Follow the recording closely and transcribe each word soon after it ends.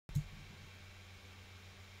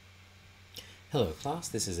Hello class,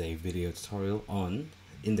 this is a video tutorial on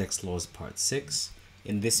index laws part 6.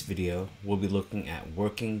 In this video, we'll be looking at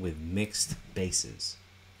working with mixed bases.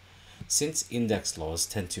 Since index laws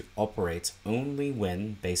tend to operate only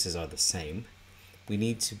when bases are the same, we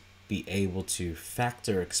need to be able to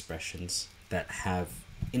factor expressions that have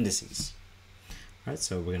indices. All right,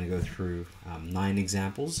 so we're going to go through 9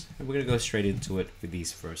 examples, and we're going to go straight into it with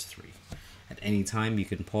these first 3. At any time you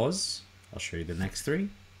can pause. I'll show you the next 3.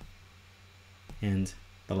 And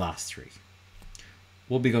the last 3.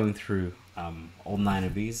 We'll be going through all 9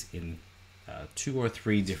 of these in 2 or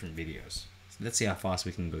 3 different videos. So let's see how fast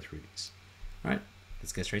we can go through these. All right,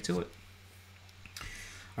 let's get straight to it.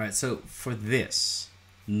 All right, so for this,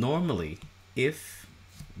 normally, if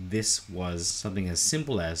this was something as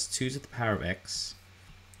simple as 2 to the power of x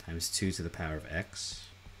times 2 to the power of x,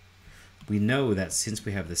 we know that since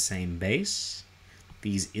we have the same base,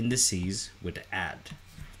 these indices would add,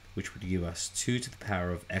 which would give us 2 to the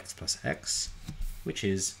power of x plus x, which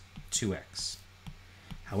is 2x.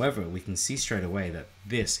 However, we can see straight away that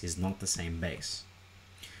this is not the same base.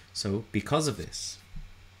 So because of this,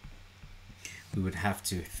 we would have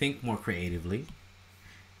to think more creatively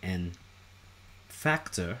and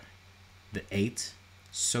factor the 8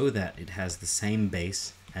 so that it has the same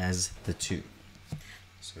base as the 2.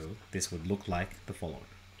 So this would look like the following.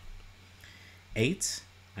 8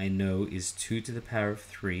 I know is 2 to the power of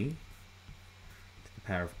 3 to the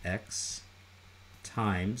power of x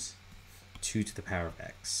times 2 to the power of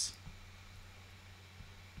x.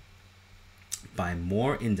 By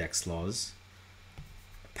more index laws,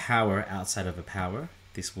 a power outside of a power,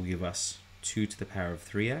 this will give us 2 to the power of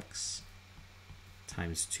 3x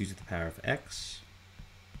times 2 to the power of x.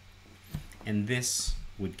 And this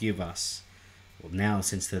would give us, well, now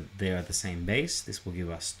since they are the same base, this will give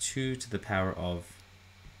us 2 to the power of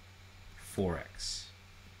 4x.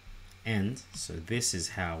 And so this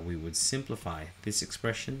is how we would simplify this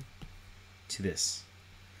expression to this.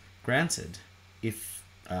 Granted, if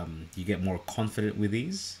you get more confident with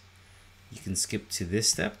these, you can skip to this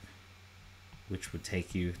step, which would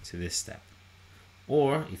take you to this step.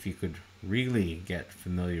 Or if you could really get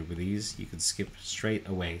familiar with these, you could skip straight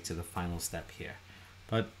away to the final step here.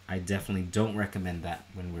 But I definitely don't recommend that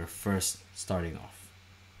when we're first starting off.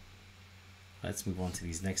 Let's move on to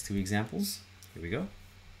these next 2 examples. Here we go.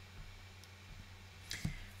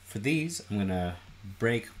 For these, I'm going to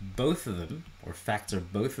break both of them, or factor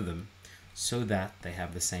both of them, so that they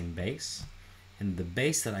have the same base. And the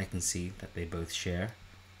base that I can see that they both share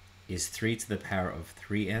is 3 to the power of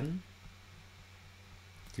 3n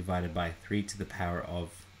divided by 3 to the power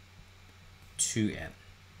of 2n.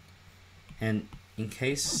 And in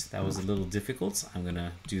case that was a little difficult, I'm going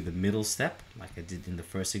to do the middle step like I did in the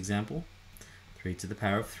first example. 3 to the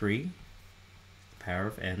power of 3 to the power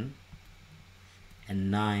of n, and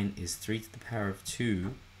 9 is 3 to the power of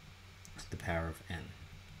 2 to the power of n,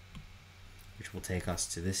 which will take us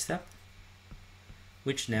to this step,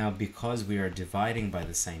 which now, because we are dividing by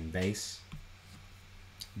the same base,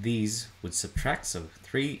 these would subtract, so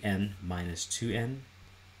 3n minus 2n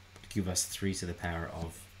would give us 3 to the power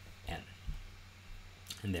of n.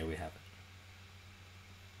 And there we have it.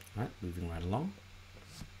 All right, moving right along.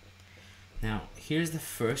 Now, here's the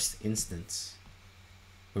first instance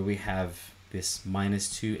where we have this minus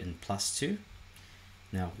 2 and plus 2.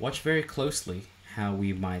 Now, watch very closely how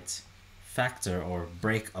we might factor or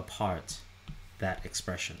break apart that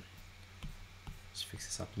expression. Let's fix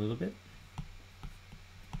this up a little bit.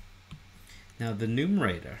 Now, the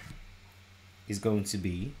numerator is going to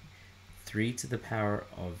be 3 to the power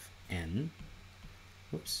of n.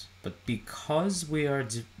 Whoops. But because we're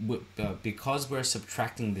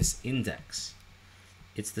subtracting this index,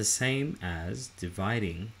 it's the same as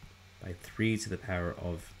dividing by 3 to the power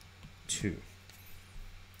of 2. In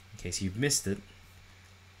case you've missed it,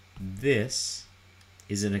 this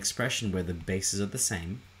is an expression where the bases are the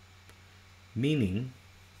same, meaning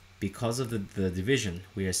because of the division,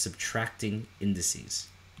 we are subtracting indices.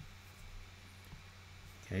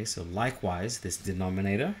 Okay, so likewise, this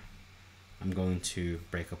denominator, I'm going to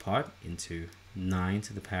break apart into 9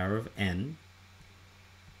 to the power of n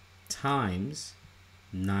times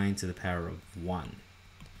 9 to the power of 1.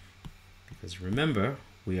 Because remember,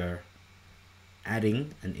 we are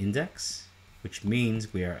adding an index, which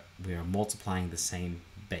means we are multiplying the same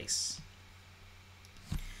base.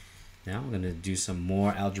 Now I'm going to do some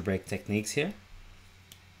more algebraic techniques here.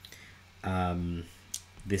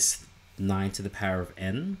 This 9 to the power of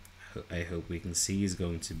n, I hope we can see, is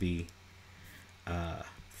going to be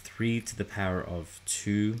 3 to the power of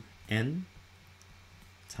 2n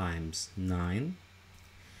times 9.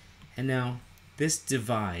 And now this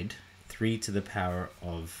divide 3 to the power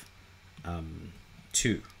of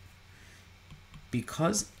 2.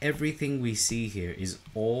 Because everything we see here is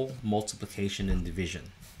all multiplication and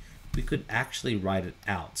division, we could actually write it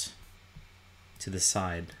out to the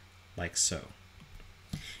side like so.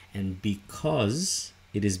 And because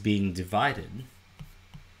it is being divided,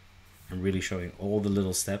 I'm really showing all the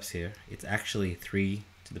little steps here, it's actually 3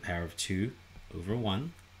 to the power of 2 over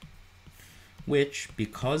 1, which,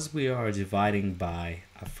 because we are dividing by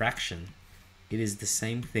a fraction, it is the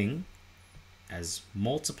same thing as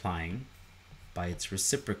multiplying by its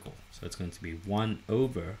reciprocal. So it's going to be 1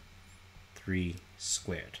 over 3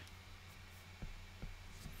 squared.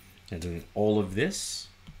 Now doing all of this,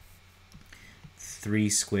 3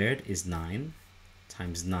 squared is 9,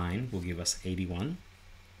 times 9 will give us 81.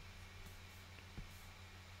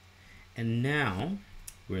 And now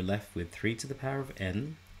we're left with 3 to the power of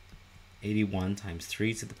n, 81 times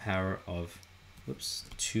 3 to the power of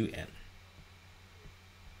 2n.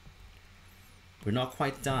 We're not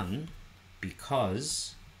quite done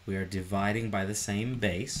because we are dividing by the same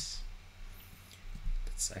base.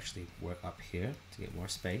 Let's actually work up here to get more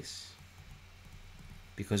space.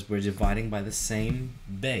 Because we're dividing by the same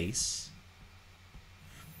base,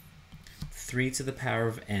 3 to the power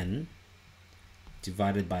of n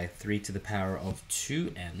divided by 3 to the power of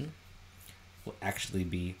 2n will actually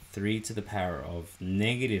be 3 to the power of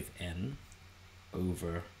negative n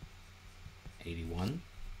over 81,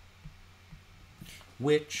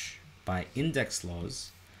 which by index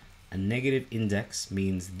laws, a negative index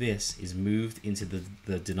means this is moved into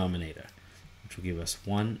the denominator, which will give us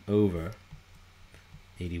 1 over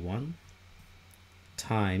 81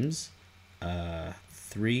 times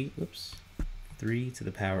 3 to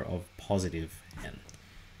the power of positive n.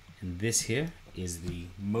 And this here is the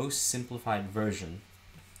most simplified version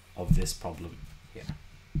of this problem here.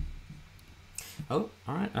 Oh,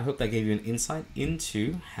 all right. I hope that gave you an insight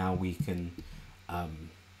into how we can,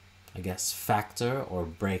 I guess, factor or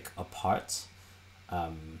break apart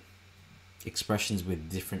expressions with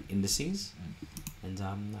different indices. And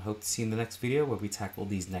I hope to see you in the next video where we tackle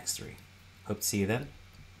these next 3. Hope to see you then.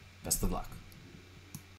 Best of luck.